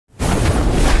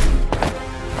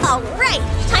Alright,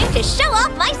 time to show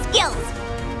off my skills!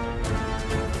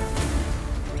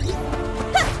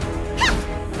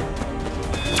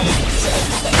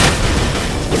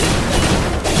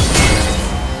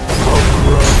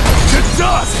 To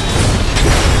dust!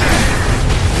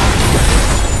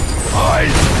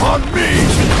 Eyes on me!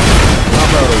 How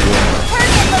about a word?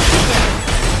 Target located!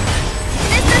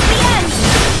 This is the end!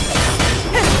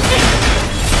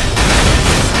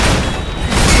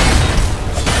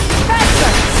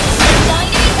 Faster!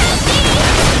 Blinding Destiny!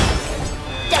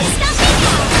 Don't stop me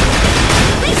now!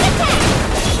 Quick attack!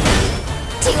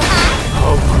 Too high?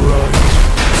 I'll crush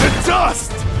to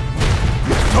dust!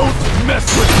 Don't mess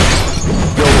with me!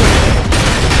 Go ahead!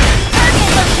 Target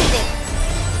located!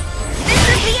 This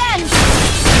is the end!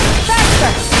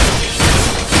 Faster!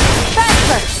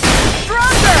 Faster!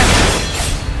 Stronger!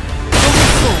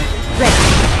 Oversoul, ready.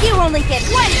 You only get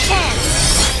one chance!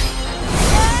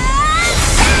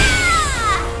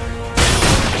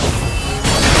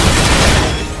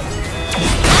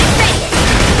 I'm ready!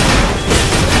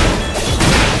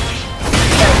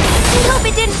 I hope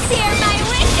it didn't sear my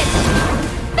wishes!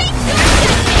 Make your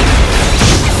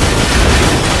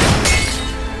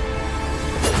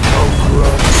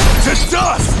To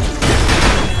dust!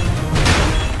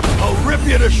 I'll rip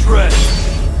you to shreds!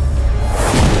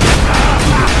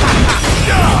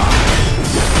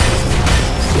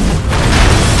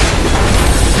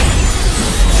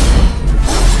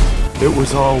 It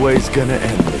was always gonna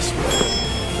end this way.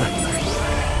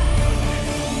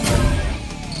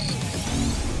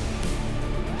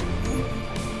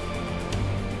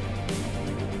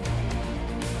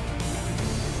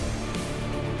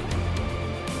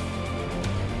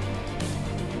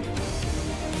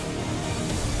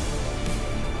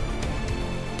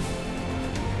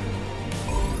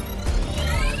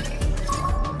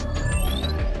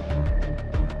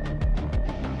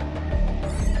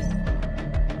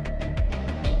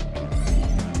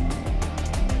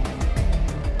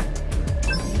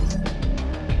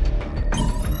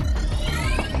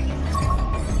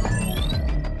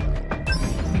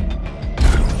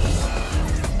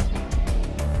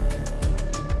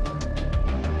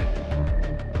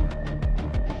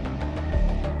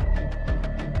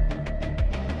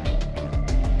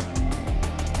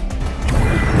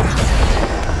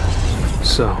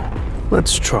 So,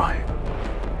 let's try.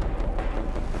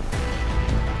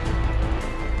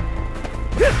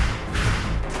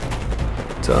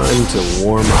 Time to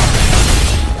warm up.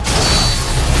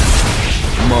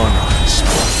 Monarchs.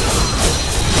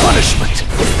 Punishment!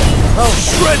 I'll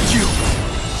shred you!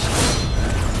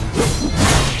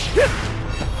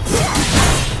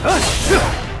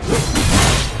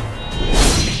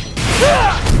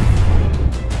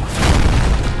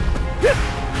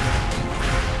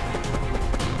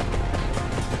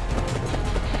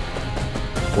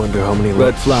 Wonder how many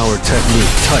red flower technique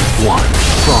type 1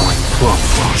 falling plum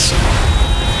blossom.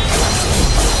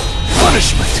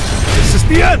 Punishment! This is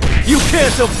the end! You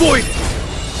can't avoid it!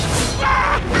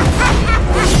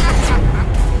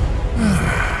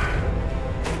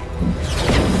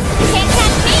 Can't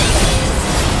catch me!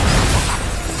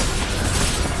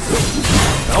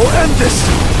 I'll end this!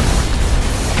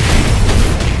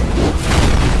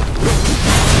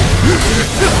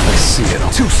 I see it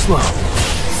all too slow.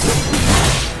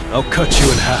 I'll cut you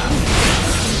in half.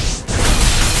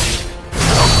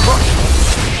 I'll crush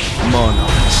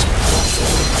monarchs.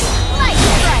 Light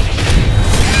strike!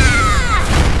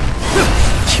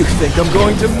 You think I'm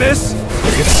going to miss?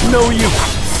 It's no use.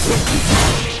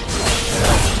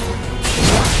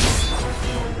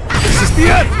 This is the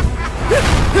end!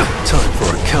 Time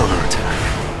for a counterattack.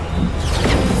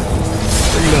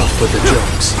 Enough with the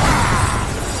jokes.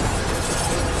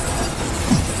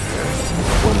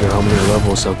 Wonder how many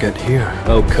levels I'll get here.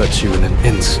 I'll cut you in an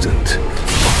instant.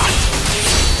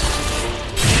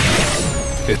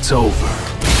 It's over.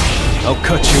 I'll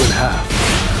cut you in half.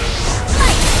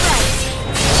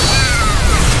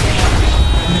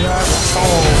 That's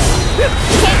all.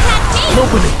 Can't catch me! An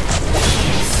opening.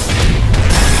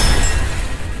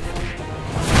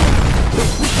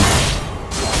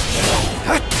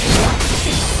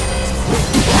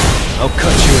 I'll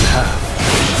cut you in half.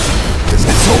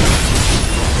 It's over.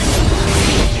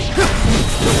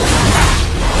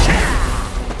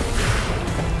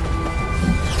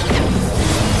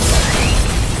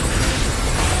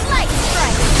 Light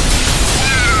strike!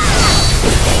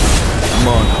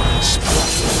 Monarchs.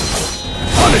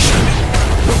 Punishment!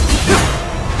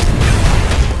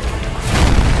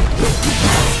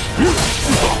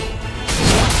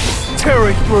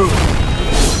 Tearing through!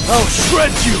 I'll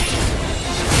shred you!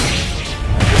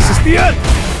 This is the end!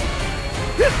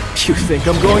 You think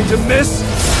I'm going to miss?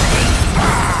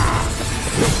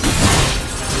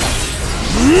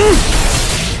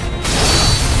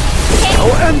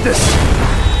 I'll end this!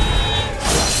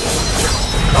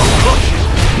 I'll crush you!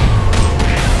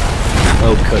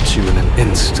 I'll cut you in an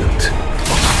instant.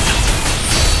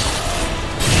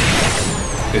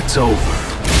 It's over.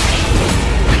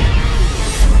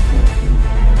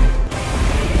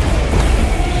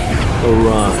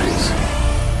 Arise.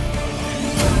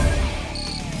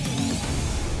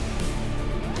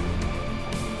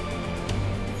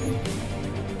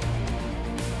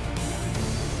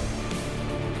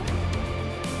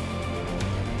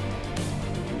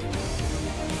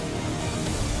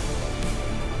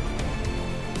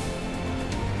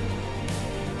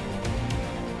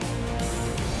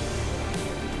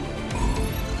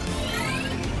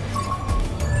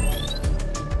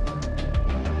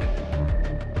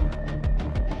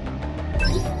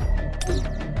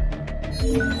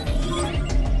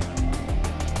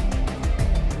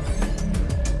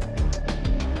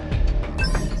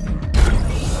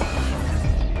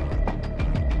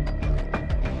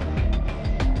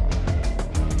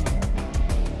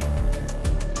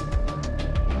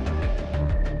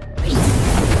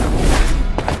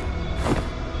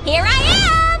 Here I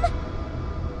am!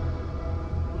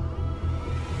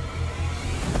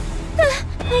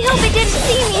 I hope it didn't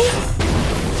see me.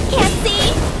 Can't see.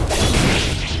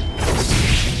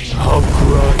 I'll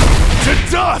grind to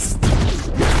dust!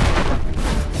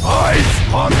 Eyes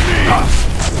on me!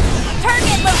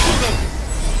 Target located.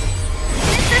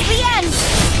 This is the end.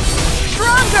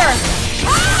 Stronger.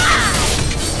 Ah!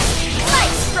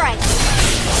 Light strike.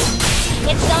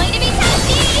 It's going to be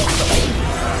tasty.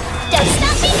 Don't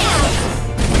stop me now!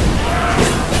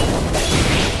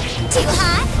 Too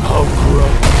hot? I'll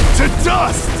grind to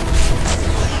dust!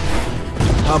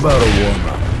 How about a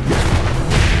warm-up?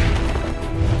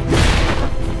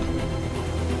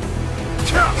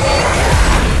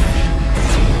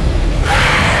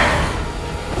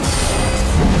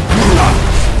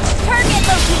 Target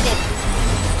located!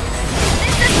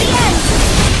 This is the end!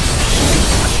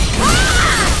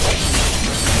 Ah!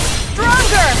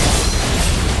 Stronger!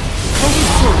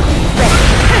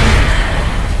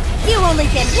 You only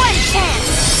get one chance!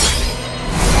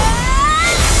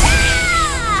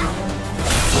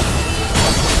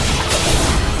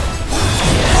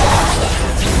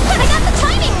 But I got the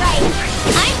timing right!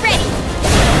 I'm ready!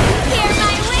 Hear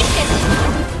my wishes!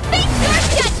 Face your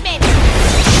judgment!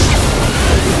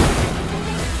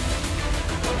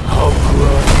 I'll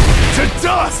grind to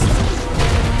dust!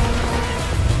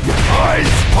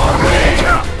 Eyes on me!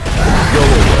 Go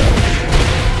away.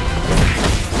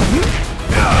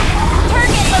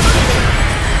 Target located!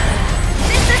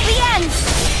 This is the end!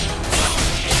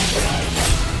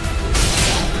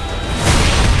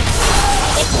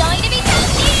 It's going to be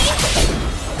tasty!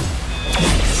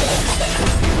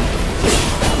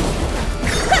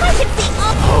 But I can see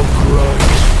all— I'll grind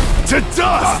to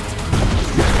dust!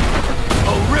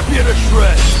 I'll rip you to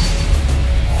shreds!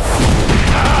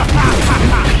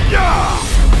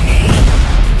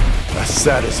 A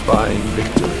satisfying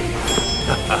victory.